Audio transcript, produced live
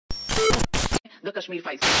The Kashmir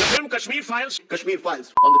Files. The film Kashmir Files. Kashmir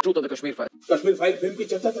Files. On the truth of the Kashmir Files. Kashmir Files film की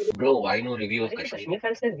चर्चा था. Bro, why no review of Kashmir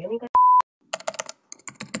Files?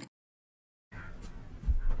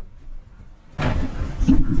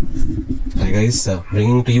 Hi guys,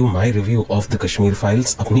 bringing to you my review of the Kashmir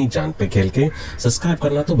Files. अपनी जान पे खेल के subscribe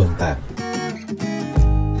करना तो बनता है.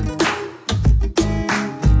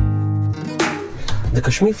 The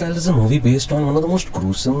Kashmir Files is a movie based on one of the most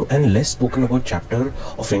gruesome and less spoken about chapter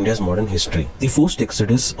of India's modern history, the forced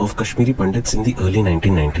exodus of Kashmiri Pandits in the early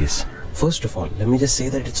 1990s. First of all, let me just say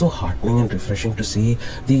that it's so heartening and refreshing to see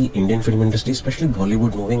the Indian film industry, especially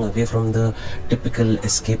Bollywood, moving away from the typical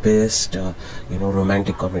escapist,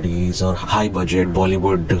 romantic comedies or high-budget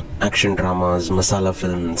Bollywood action dramas, masala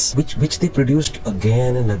films, which they produced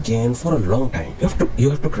again and again for a long time. You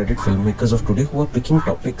have to credit filmmakers of today who are picking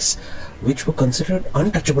topics which were considered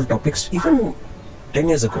untouchable topics even 10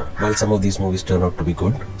 years ago. While some of these movies turn out to be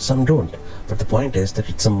good, some don't. But the point is that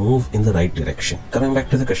it's a move in the right direction. Coming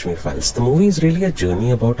back to the Kashmir Files, the movie is really a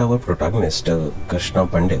journey about our protagonist, Krishna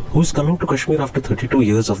Pandit, who's coming to Kashmir after 32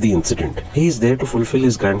 years of the incident. He is there to fulfill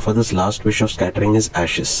his grandfather's last wish of scattering his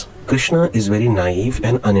ashes. Krishna is very naive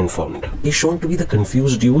and uninformed. He's shown to be the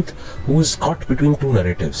confused youth who is caught between two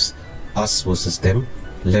narratives: us versus them,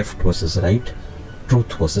 left versus right,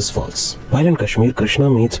 truth versus false. While in Kashmir, Krishna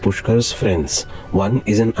meets Pushkar's friends. One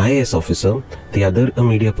is an IAS officer, the other a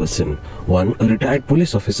media person. One a retired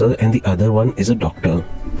police officer and the other one is a doctor.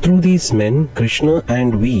 Through these men, Krishna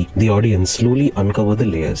and we, the audience, slowly uncover the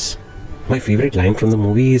layers. My favorite line from the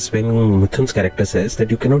movie is when Mithun's character says that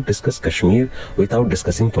you cannot discuss Kashmir without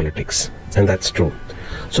discussing politics. And that's true.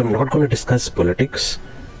 So I'm not going to discuss politics,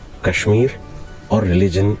 Kashmir or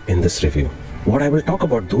religion in this review. What I will talk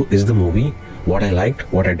about though is the movie, what I liked,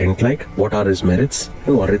 what I didn't like, what are its merits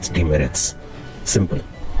and what are its demerits. Simple.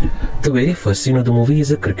 The very first scene of the movie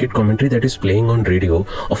is a cricket commentary that is playing on radio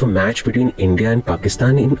of a match between India and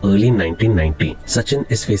Pakistan in early 1990. Sachin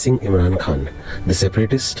is facing Imran Khan. The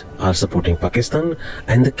separatists are supporting Pakistan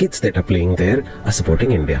and the kids that are playing there are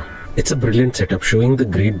supporting India. It's a brilliant setup showing the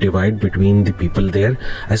great divide between the people there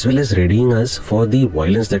as well as readying us for the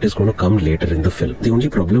violence that is going to come later in the film. The only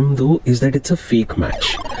problem though is that it's a fake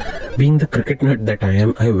match. Being the cricket nerd that I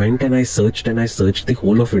am, I went and I searched the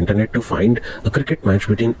whole of internet to find a cricket match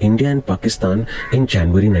between India and Pakistan in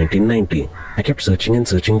January 1990. I kept searching and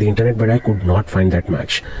searching the internet but I could not find that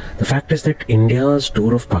match. The fact is that India's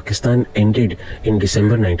tour of Pakistan ended in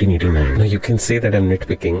December 1989. Now you can say that I'm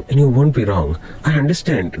nitpicking and you won't be wrong. I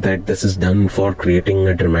understand that this is done for creating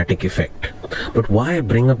a dramatic effect. But why I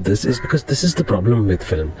bring up this is because this is the problem with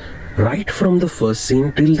film. Right from the first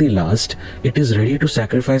scene till the last, it is ready to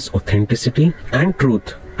sacrifice authenticity and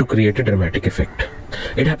truth to create a dramatic effect.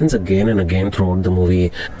 It happens again and again throughout the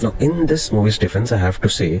movie. Now in this movie's defense, I have to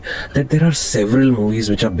say that there are several movies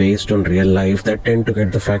which are based on real life that tend to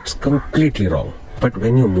get the facts completely wrong. But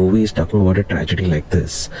when your movie is talking about a tragedy like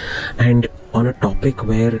this and on a topic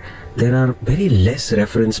where there are very less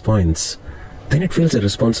reference points, then it feels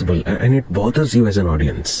irresponsible and it bothers you as an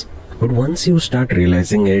audience. But once you start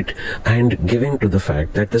realizing it and giving to the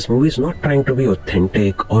fact that this movie is not trying to be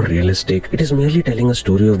authentic or realistic, it is merely telling a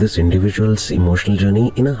story of this individual's emotional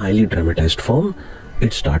journey in a highly dramatized form,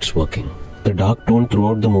 it starts working. The dark tone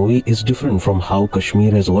throughout the movie is different from how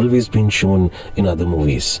Kashmir has always been shown in other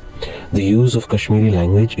movies. The use of Kashmiri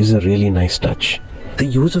language is a really nice touch. The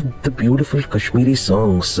use of the beautiful Kashmiri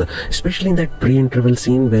songs, especially in that pre-interval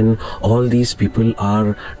scene when all these people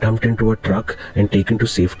are dumped into a truck and taken to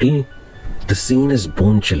safety, the scene is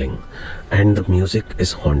bone-chilling and the music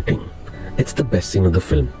is haunting. It's the best scene of the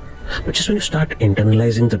film. But just when you start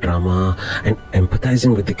internalizing the drama and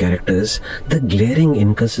empathizing with the characters, the glaring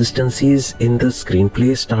inconsistencies in the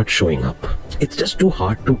screenplay start showing up. It's just too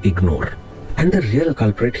hard to ignore. And the real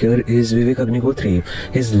culprit here is Vivek.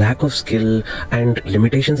 His lack of skill and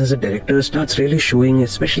limitations as a director starts really showing,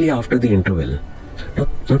 especially after the interval.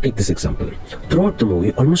 Now take this example. Throughout the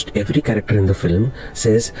movie, almost every character in the film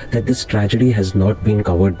says that this tragedy has not been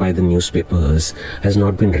covered by the newspapers, has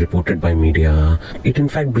not been reported by media. It in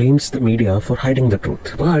fact blames the media for hiding the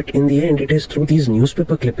truth. But in the end, it is through these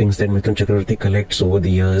newspaper clippings that Mithun Chakravarti collects over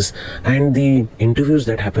the years and the interviews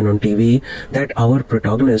that happen on TV that our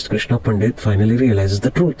protagonist Krishna Pandit finally realizes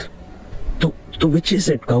the truth. So which is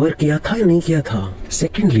it? Cover kiya tha ya nahi kiya tha?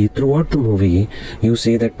 Secondly, throughout the movie, you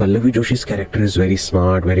say that Pallavi Joshi's character is very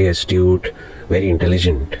smart, very astute, very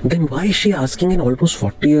intelligent. Then why is she asking an almost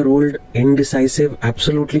 40-year-old, indecisive,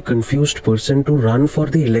 absolutely confused person to run for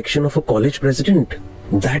the election of a college president?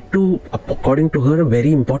 That too, according to her, a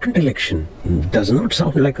very important election. Does not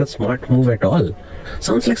sound like a smart move at all.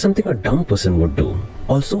 Sounds like something a dumb person would do.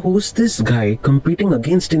 Also, who's this guy competing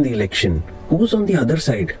against in the election? Who's on the other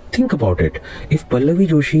side? Think about it. If Pallavi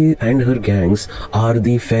Joshi and her gangs are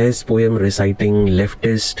the Faiz poem reciting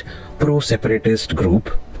leftist, pro-separatist group,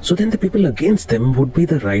 so then the people against them would be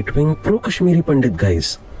the right-wing pro-Kashmiri Pandit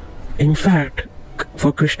guys. In fact,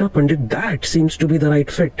 for Krishna Pandit, that seems to be the right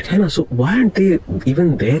fit. So why aren't they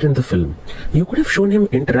even there in the film? You could have shown him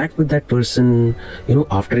interact with that person,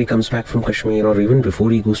 after he comes back from Kashmir or even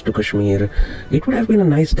before he goes to Kashmir. It would have been a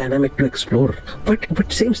nice dynamic to explore.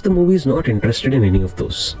 But seems the movie is not interested in any of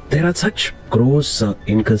those. There are such gross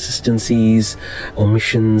inconsistencies,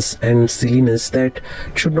 omissions and silliness that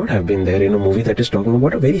should not have been there in a movie that is talking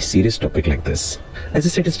about a very serious topic like this. As I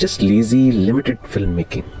said, it's just lazy, limited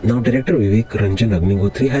filmmaking. Now, director Vivek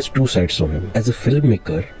Agnihotri has two sides to him. As a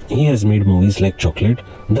filmmaker, he has made movies like Chocolate,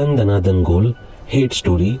 Dan Dana Dan Gol, Hate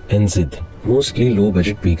Story and Zid. Mostly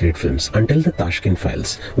low-budget B-grade films until the Kashmir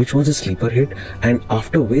Files, which was a sleeper hit, and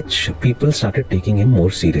after which people started taking him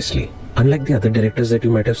more seriously. Unlike the other directors that you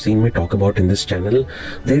might have seen me talk about in this channel,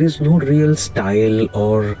 there is no real style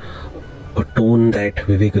or a tone that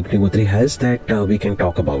Vivek Agnihotri has that we can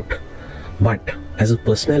talk about. But as a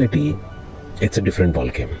personality, it's a different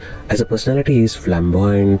ballgame. As a personality, he is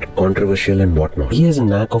flamboyant, controversial and whatnot. He has a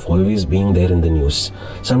knack of always being there in the news.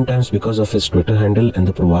 Sometimes because of his Twitter handle and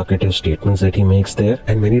the provocative statements that he makes there,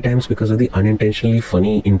 and many times because of the unintentionally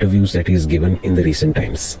funny interviews that he's given in the recent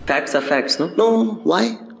times. Facts are facts, no? No,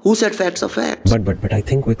 why? Who said facts are facts? But I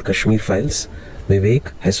think with Kashmir Files,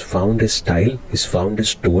 Vivek has found his style, he's found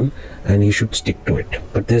his tone, and he should stick to it.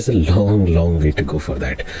 But there's a long way to go for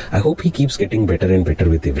that. I hope he keeps getting better and better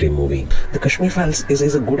with every movie. The Kashmir Files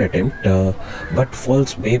is a good attempt, but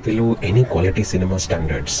falls way below any quality cinema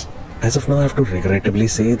standards. As of now, I have to regrettably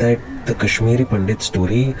say that the Kashmiri Pandit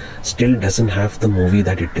story still doesn't have the movie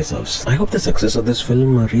that it deserves. I hope the success of this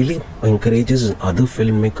film really encourages other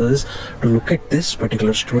filmmakers to look at this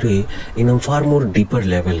particular story in a far more deeper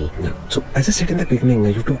level. So, as I said in the beginning,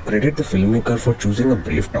 you have to credit the filmmaker for choosing a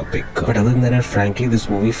brave topic. But other than that, frankly, this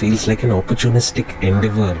movie feels like an opportunistic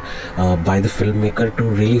endeavor by the filmmaker to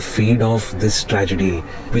really feed off this tragedy,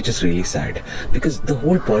 which is really sad. Because the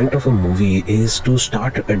whole point of a movie is to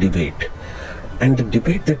start a debate. And the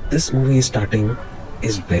debate that this movie is starting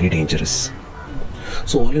is very dangerous.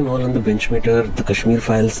 So all in all, on the bench meter, the Kashmir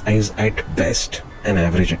Files is at best an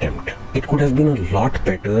average attempt. It could have been a lot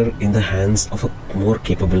better in the hands of a more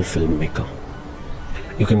capable filmmaker.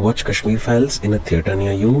 You can watch Kashmir Files in a theatre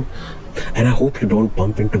near you, and I hope you don't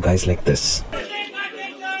bump into guys like this.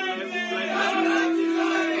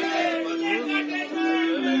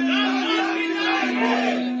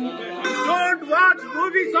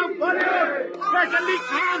 Movies of Bollywood, especially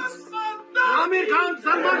Khans, Amir Khan,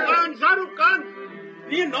 Salman Khan, Shah Rukh Khan.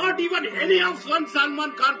 ये not even any of one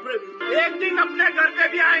Salman Khan. एक दिन अपने घर पे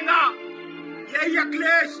भी आएगा. यही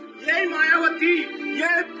अखिलेश, यही मायावती,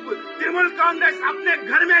 ये तृणमूल कांग्रेस अपने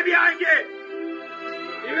घर में भी आएंगे.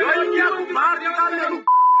 इंडिया को बाहर निकालने को